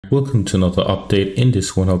Welcome to another update. In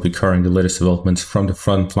this one, I'll be covering the latest developments from the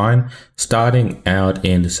front line. Starting out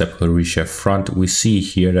in the Zaporizhzhia front, we see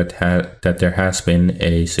here that there has been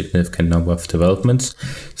a significant number of developments.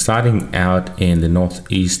 Starting out in the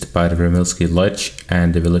northeast by the Remilsky Ledge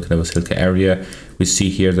and the Velika Vasilka area, we see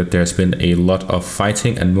here that there's been a lot of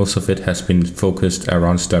fighting, and most of it has been focused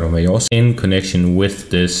around Staromayorsk. In connection with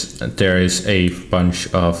this, there is a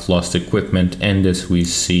bunch of lost equipment, and as we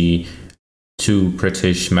see two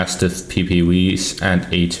British Mastiff PPVs and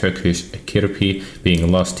a Turkish Kirpi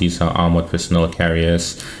being lost. These are armored personnel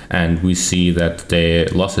carriers, and we see that the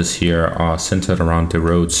losses here are centered around the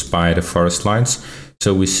roads by the forest lines.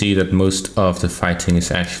 So we see that most of the fighting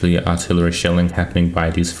is actually artillery shelling happening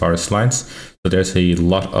by these forest lines. So there's a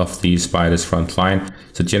lot of these by this front line.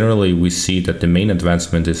 So generally we see that the main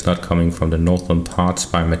advancement is not coming from the northern parts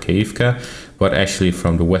by Klischiivka, but actually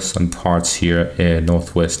from the western parts here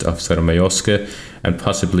northwest of Staromayorsk, and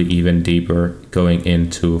possibly even deeper going in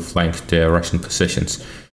to flank the Russian positions.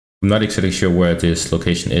 I'm not exactly sure where this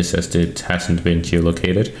location is, as it hasn't been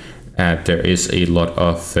geolocated. And there is a lot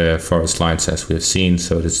of forest lines, as we've seen,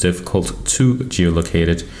 so it is difficult to geolocate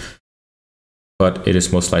it. But it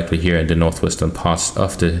is most likely here in the northwestern parts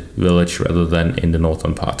of the village rather than in the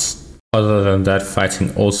northern parts. Other than that,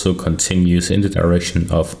 fighting also continues in the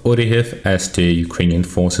direction of Orikhiv as the Ukrainian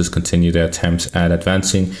forces continue their attempts at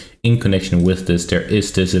advancing. In connection with this, there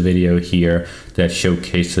is this video here that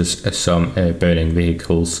showcases some burning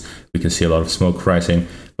vehicles. We can see a lot of smoke rising,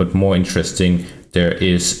 but more interesting, there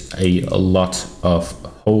is a lot of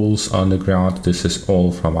holes on the ground. This is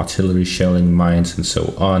all from artillery shelling, mines, and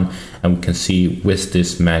so on. And we can see with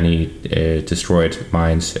this many destroyed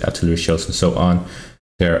mines, artillery shells, and so on,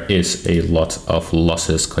 there is a lot of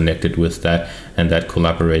losses connected with that, and that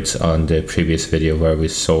collaborates on the previous video where we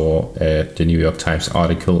saw the New York Times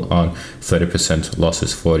article on 30%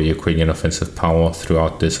 losses for the Ukrainian offensive power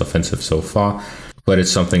throughout this offensive so far. But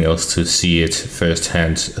it's something else to see it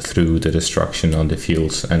firsthand through the destruction on the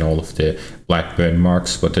fields and all of the black burn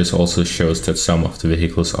marks. But this also shows that some of the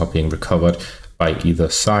vehicles are being recovered by either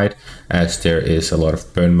side, as there is a lot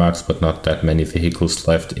of burn marks, but not that many vehicles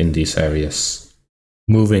left in these areas.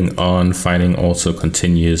 Moving on, fighting also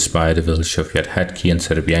continues by the village of Yadhatki and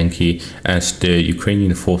Serbianki as the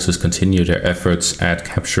Ukrainian forces continue their efforts at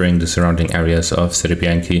capturing the surrounding areas of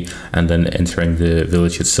Serbianki and then entering the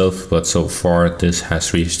village itself. But so far this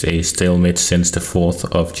has reached a stalemate since the 4th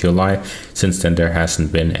of July. Since then there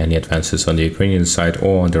hasn't been any advances on the Ukrainian side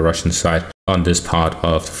or on the Russian side on this part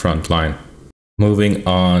of the front line. Moving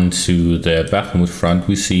on to the Bakhmut front,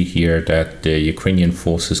 we see here that the Ukrainian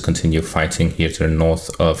forces continue fighting here to the north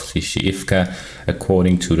of Klischiivka.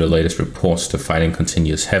 According to the latest reports, the fighting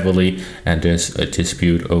continues heavily, and there's a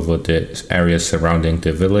dispute over the areas surrounding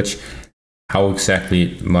the village. How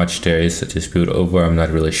exactly much there is a dispute over, I'm not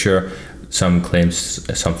really sure. Some claims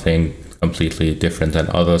something completely different than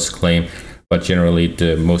others claim. But generally,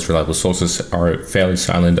 the most reliable sources are fairly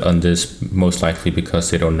silent on this, most likely because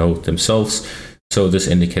they don't know themselves. So this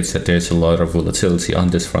indicates that there's a lot of volatility on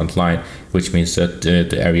this front line, which means that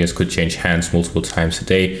the areas could change hands multiple times a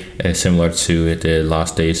day, similar to the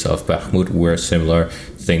last days of Bakhmut, where similar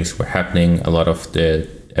things were happening. A lot of the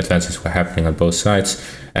advances were happening on both sides,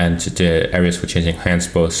 and the areas were changing hands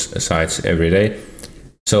both sides every day.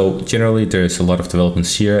 So generally there's a lot of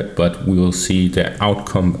developments here, but we will see the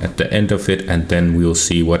outcome at the end of it, and then we will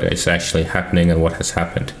see what is actually happening and what has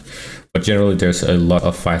happened. But generally there's a lot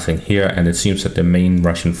of fighting here, and it seems that the main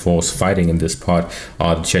Russian force fighting in this part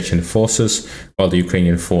are the Chechen forces, while the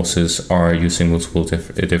Ukrainian forces are using multiple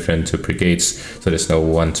different brigades, so there's no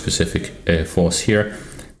one specific force here.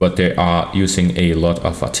 But they are using a lot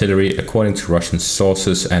of artillery according to Russian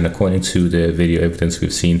sources, and according to the video evidence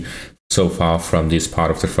we've seen so far from this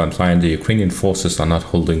part of the front line. The Ukrainian forces are not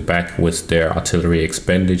holding back with their artillery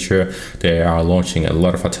expenditure. They are launching a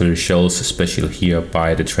lot of artillery shells, especially here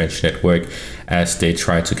by the trench network, as they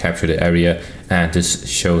try to capture the area. And this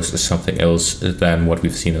shows something else than what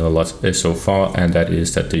we've seen a lot so far, and that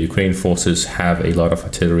is that the Ukrainian forces have a lot of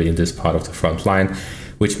artillery in this part of the front line,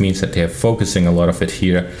 which means that they are focusing a lot of it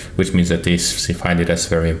here, which means that they find it as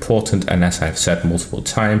very important. And as I've said multiple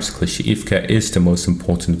times, Klischiivka is the most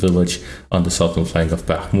important village on the southern flank of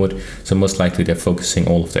Bakhmut, so most likely they're focusing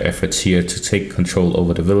all of their efforts here to take control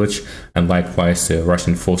over the village. And likewise, the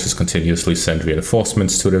Russian forces continuously send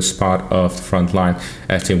reinforcements to this part of the front line,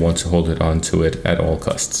 as they want to hold it on to it at all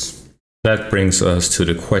costs. That brings us to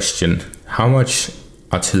the question, how much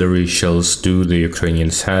artillery shells do the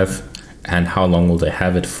Ukrainians have? And how long will they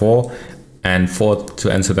have it for? And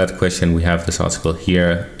to answer that question, we have this article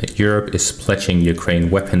here. Europe is pledging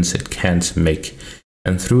Ukraine weapons it can't make.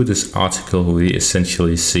 And through this article, we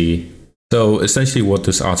essentially see. So essentially what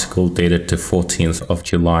this article dated the 14th of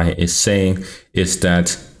July is saying is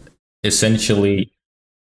that essentially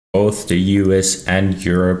both the US and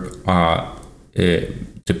Europe are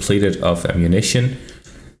depleted of ammunition.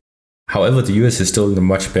 However, the US is still in a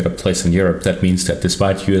much better place than Europe. That means that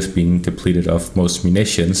despite US being depleted of most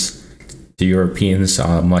munitions, the Europeans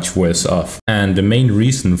are much worse off. And the main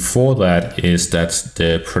reason for that is that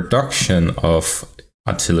the production of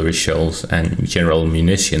artillery shells and general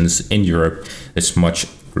munitions in Europe is much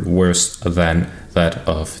worse than that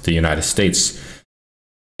of the United States.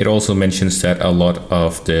 It also mentions that a lot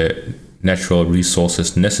of the natural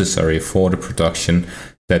resources necessary for the production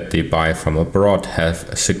that they buy from abroad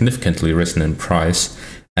have significantly risen in price,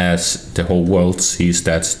 as the whole world sees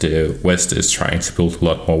that the West is trying to build a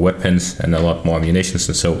lot more weapons and a lot more munitions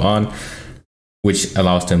and so on, which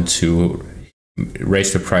allows them to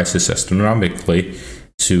raise the prices astronomically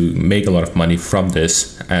to make a lot of money from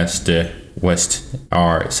this, as the West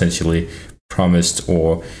are essentially promised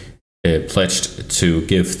or pledged to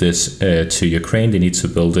give this to Ukraine. They need to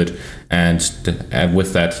build it, and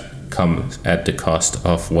with that comes at the cost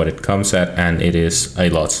of what it comes at, and it is a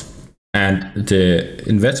lot. And the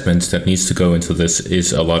investment that needs to go into this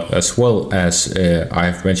is a lot as well, as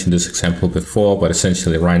I've mentioned this example before, but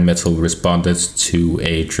essentially Rheinmetall responded to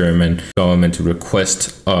a German government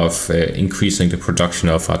request of increasing the production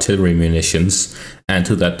of artillery munitions. And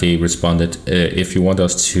to that they responded, if you want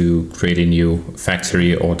us to create a new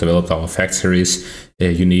factory or develop our factories,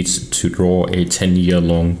 you need to draw a 10-year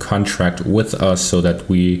long contract with us so that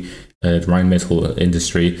we the Rheinmetall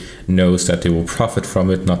industry knows that they will profit from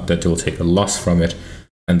it, not that they will take a loss from it.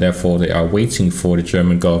 And therefore they are waiting for the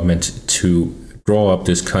German government to draw up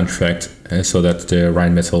this contract so that the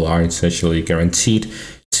Rheinmetall are essentially guaranteed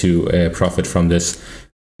to profit from this.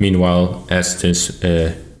 Meanwhile, as this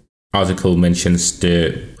article mentions,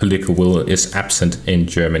 the political will is absent in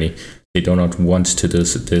Germany. They do not want to do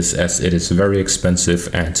this as it is very expensive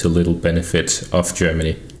and to little benefit of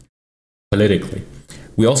Germany politically.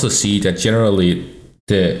 We also see that generally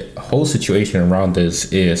the whole situation around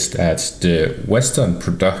this is that the Western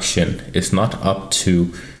production is not up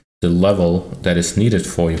to the level that is needed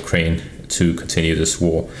for Ukraine to continue this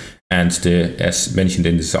war. And as mentioned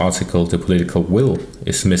in this article, the political will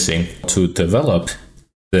is missing to develop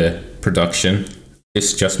the production.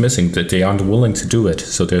 It's just missing, that they aren't willing to do it.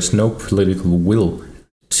 So there's no political will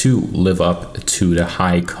to live up to the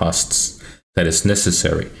high costs that is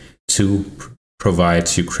necessary to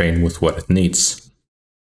provide Ukraine with what it needs.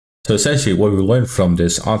 So essentially what we learned from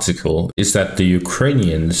this article is that the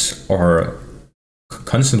Ukrainians are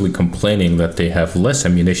constantly complaining that they have less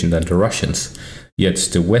ammunition than the Russians, yet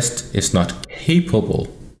the West is not capable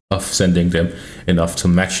of sending them enough to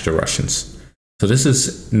match the Russians. So this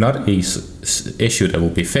is not an issue that will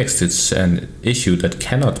be fixed. It's an issue that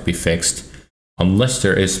cannot be fixed unless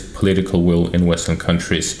there is political will in Western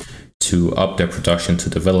countries to up their production, to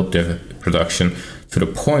develop their production to the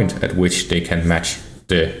point at which they can match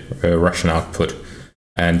the Russian output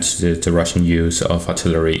and the Russian use of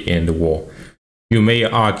artillery in the war. You may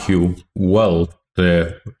argue, well,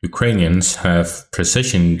 the Ukrainians have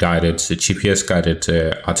precision-guided, GPS-guided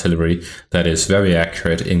artillery that is very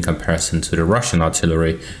accurate in comparison to the Russian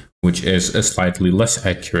artillery, which is slightly less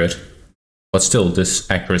accurate, but still this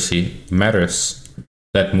accuracy matters.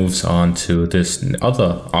 That moves on to this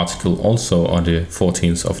other article also on the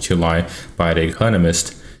 14th of July by The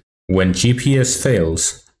Economist. When GPS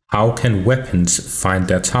fails, how can weapons find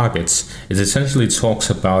their targets? It essentially talks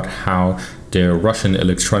about how the Russian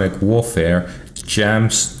electronic warfare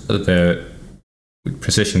jams the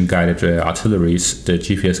precision-guided artilleries, the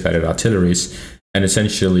GPS-guided artilleries, and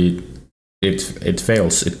essentially it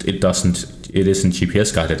fails. It isn't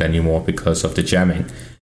GPS-guided anymore because of the jamming.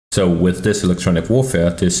 So with this electronic warfare,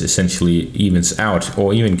 this essentially evens out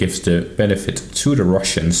or even gives the benefit to the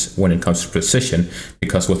Russians when it comes to precision,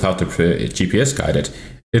 because without the GPS guided,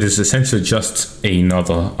 it is essentially just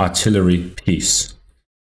another artillery piece.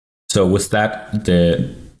 So with that,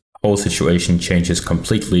 the whole situation changes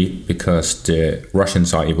completely because the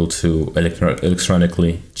Russians are able to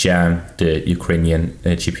electronically jam the Ukrainian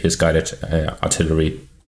GPS guided artillery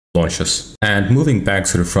launches. And moving back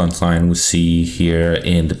to the front line, we see here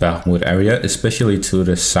in the Bakhmut area, especially to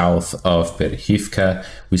the south of Klischiivka,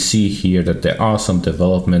 we see here that there are some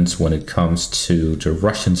developments when it comes to the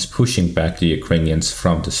Russians pushing back the Ukrainians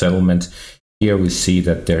from the settlement. Here we see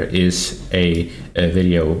that there is a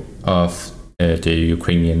video of the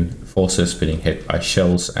Ukrainian forces being hit by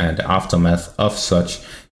shells and the aftermath of such,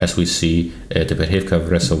 as we see the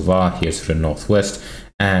Klischiivka reservoir here to the northwest.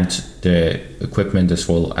 and the equipment as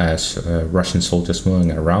well as Russian soldiers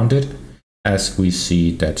moving around it, as we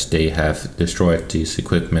see that they have destroyed this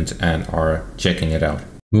equipment and are checking it out.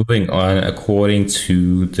 Moving on, according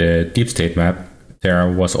to the deep state map, there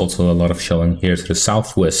was also a lot of shelling here to the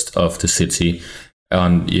southwest of the city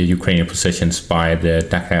on Ukrainian positions by the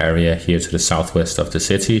Dhaka area here to the southwest of the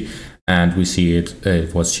city. And we see it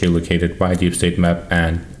was geolocated by deep state map,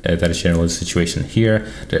 and that is generally the situation here.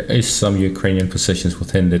 There is some Ukrainian positions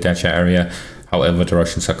within the Dhaka area. However, the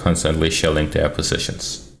Russians are constantly shelling their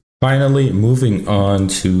positions. Finally, moving on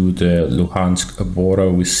to the Luhansk border,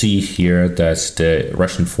 we see here that the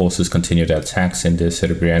Russian forces continue their attacks in the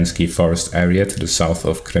Serebryansky forest area to the south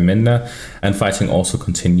of Kreminna, and fighting also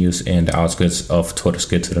continues in the outskirts of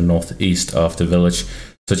Torske to the northeast of the village.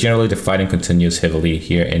 So generally the fighting continues heavily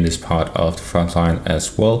here in this part of the front line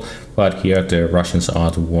as well, but here the Russians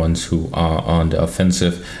are the ones who are on the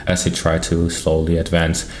offensive as they try to slowly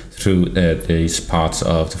advance through these parts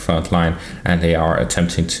of the front line, and they are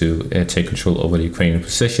attempting to take control over the Ukrainian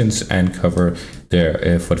positions and cover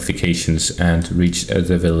their fortifications and reach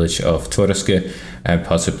the village of Torske and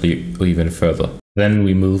possibly even further. Then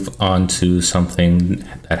we move on to something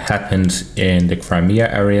that happened in the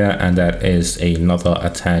Crimea area, and that is another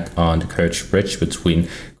attack on the Kerch Bridge between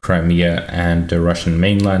Crimea and the Russian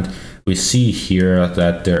mainland. We see here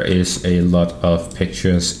that there is a lot of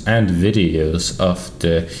pictures and videos of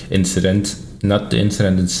the incident, not the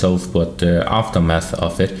incident itself, but the aftermath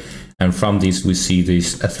of it. And from these, we see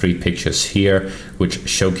these 3 pictures here, which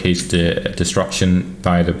showcase the destruction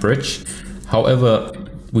by the bridge. However,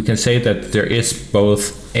 we can say that there is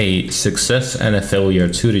both a success and a failure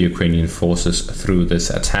to the Ukrainian forces through this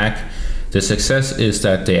attack. The success is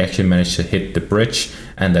that they actually managed to hit the bridge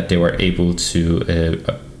and that they were able to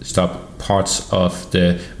stop parts of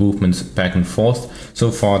the movement back and forth.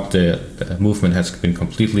 So far, the movement has been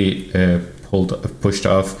completely pushed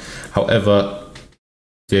off. However,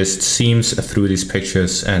 this seems through these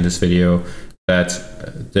pictures and this video that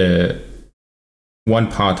the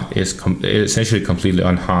one part is essentially completely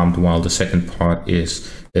unharmed, while the second part is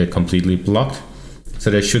completely blocked.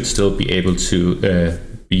 So they should still be able to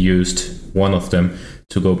be used, one of them,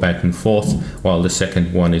 to go back and forth, while the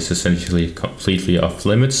second one is essentially completely off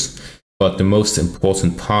limits. But the most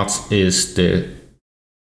important part is the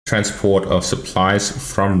transport of supplies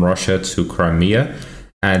from Russia to Crimea,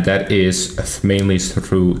 and that is mainly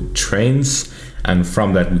through trains. And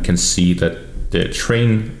from that we can see that the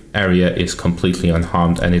train area is completely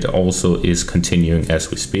unharmed, and it also is continuing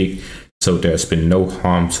as we speak. So there's been no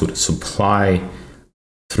harm to the supply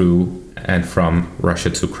through and from Russia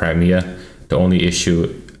to Crimea. The only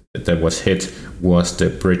issue that was hit was the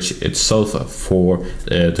bridge itself for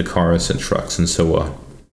the cars and trucks and so on.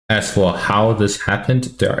 As for how this happened,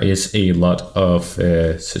 there is a lot of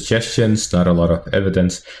suggestions, not a lot of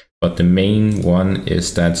evidence. But the main one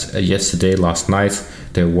is that last night,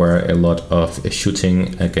 there were a lot of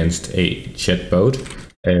shooting against a jet boat,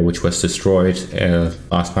 which was destroyed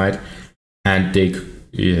last night. And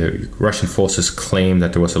Russian forces claim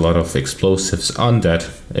that there was a lot of explosives on that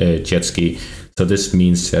jet ski. So this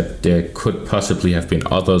means that there could possibly have been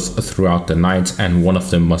others throughout the night, and one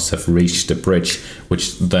of them must have reached the bridge,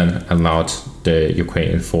 which then allowed the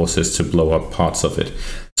Ukrainian forces to blow up parts of it.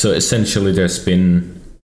 So essentially there's been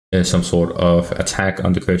some sort of attack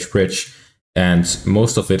on the Kerch Bridge, and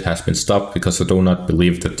most of it has been stopped because I do not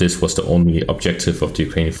believe that this was the only objective of the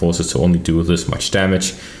Ukrainian forces, to only do this much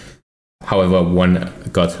damage. However, one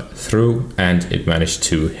got through and it managed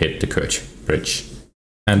to hit the Kerch Bridge.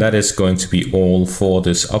 And that is going to be all for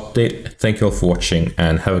this update. Thank you all for watching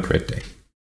and have a great day.